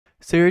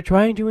So you're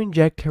trying to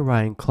inject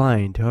Horion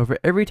client, however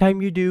every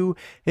time you do,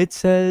 it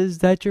says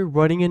that you're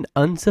running an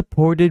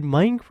unsupported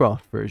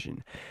Minecraft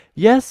version.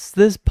 Yes,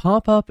 this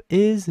pop-up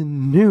is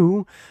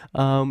new.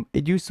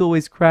 It used to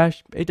always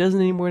crash, it doesn't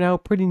anymore now,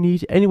 pretty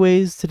neat.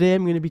 Anyways, today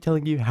I'm going to be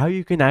telling you how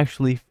you can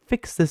actually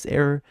fix this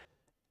error,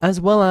 as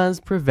well as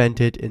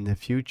prevent it in the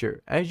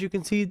future. As you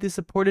can see, the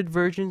supported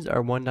versions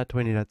are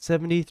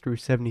 1.20.70 through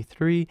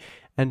 73,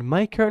 and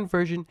my current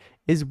version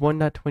is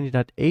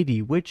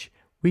 1.20.80, which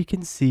we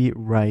can see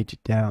right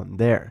down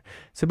there.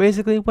 So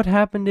basically what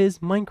happened is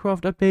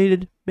Minecraft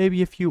updated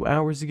maybe a few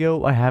hours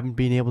ago. I haven't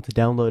been able to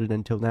download it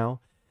until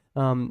now.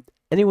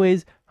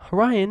 Anyways,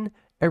 Horion,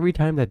 every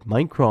time that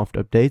Minecraft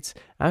updates,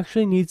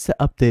 actually needs to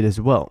update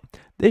as well.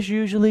 This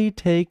usually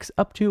takes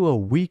up to a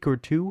week or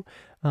two.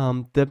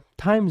 The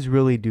times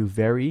really do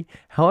vary.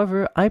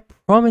 However, I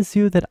promise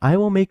you that I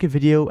will make a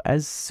video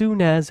as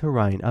soon as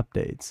Horion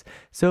updates.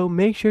 So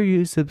make sure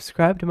you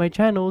subscribe to my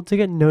channel to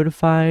get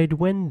notified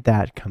when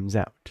that comes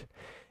out.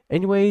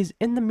 Anyways,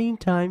 in the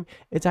meantime,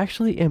 it's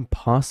actually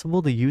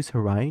impossible to use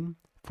Horion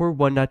for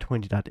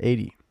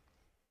 1.20.80.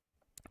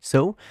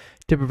 So,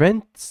 to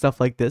prevent stuff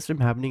like this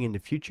from happening in the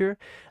future,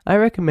 I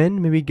recommend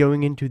maybe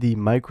going into the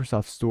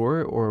Microsoft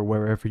Store or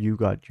wherever you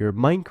got your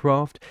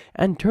Minecraft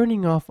and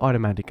turning off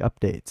automatic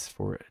updates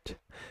for it.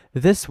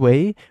 This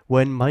way,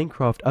 when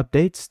Minecraft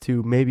updates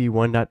to maybe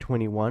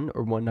 1.21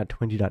 or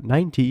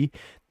 1.20.90,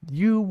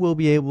 you will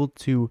be able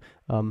to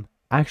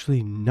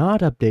actually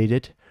not update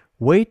it,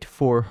 wait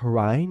for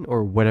Horion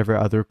or whatever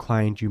other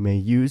client you may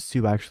use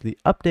to actually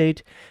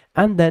update,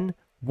 and then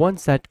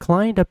once that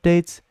client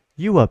updates,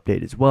 you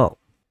update as well.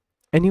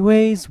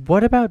 Anyways,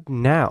 what about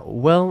now?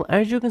 Well,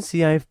 as you can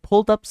see, I've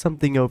pulled up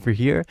something over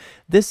here.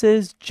 This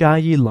is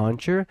Jai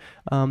Launcher.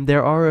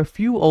 There are a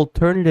few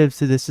alternatives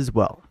to this as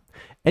well.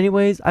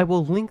 Anyways, I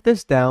will link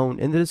this down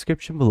in the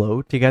description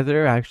below,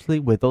 together actually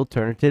with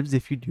alternatives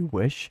if you do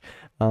wish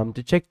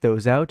to check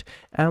those out.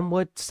 And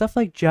what stuff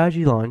like Jai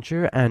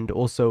Launcher and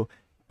also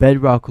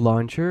Bedrock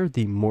Launcher,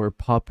 the more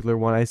popular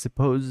one I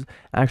suppose,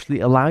 actually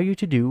allow you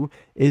to do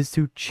is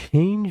to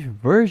change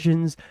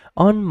versions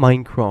on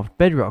Minecraft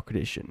Bedrock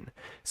Edition.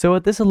 So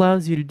what this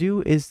allows you to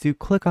do is to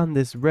click on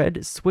this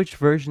red switch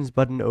versions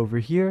button over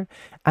here,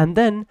 and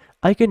then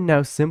I can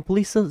now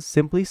simply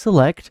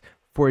select,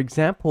 for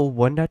example,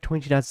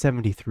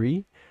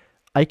 1.20.73.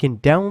 I can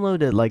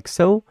download it like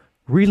so,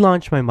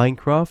 relaunch my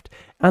Minecraft,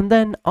 and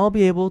then I'll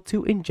be able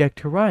to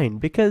inject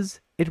Horion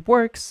because it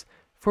works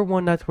for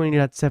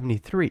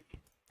 1.20.73.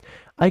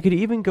 I could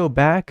even go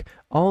back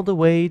all the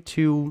way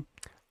to,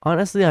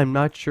 honestly I'm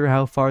not sure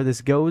how far this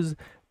goes,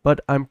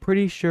 but I'm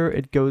pretty sure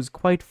it goes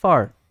quite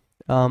far.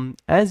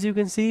 As you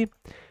can see,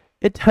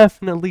 it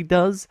definitely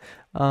does.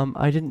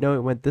 I didn't know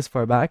it went this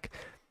far back.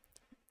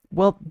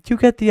 Well, you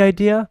get the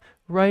idea,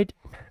 right?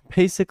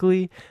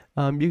 Basically,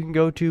 you can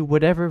go to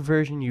whatever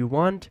version you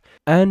want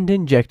and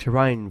inject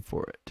Horion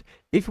for it.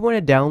 If you want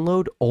to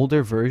download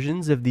older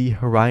versions of the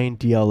Horion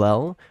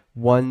DLL,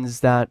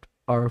 ones that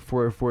are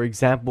for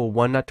example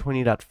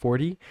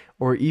 1.20.40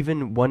 or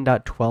even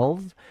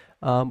 1.12,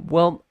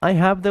 well, I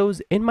have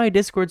those in my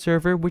Discord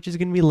server, which is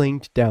going to be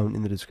linked down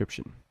in the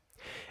description.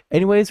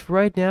 Anyways, for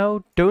right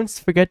now, don't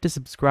forget to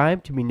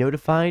subscribe to be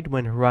notified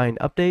when Horion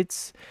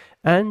updates,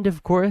 and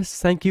of course,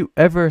 thank you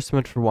ever so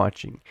much for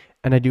watching,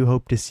 and I do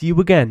hope to see you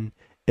again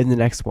in the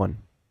next one.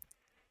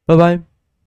 Bye bye.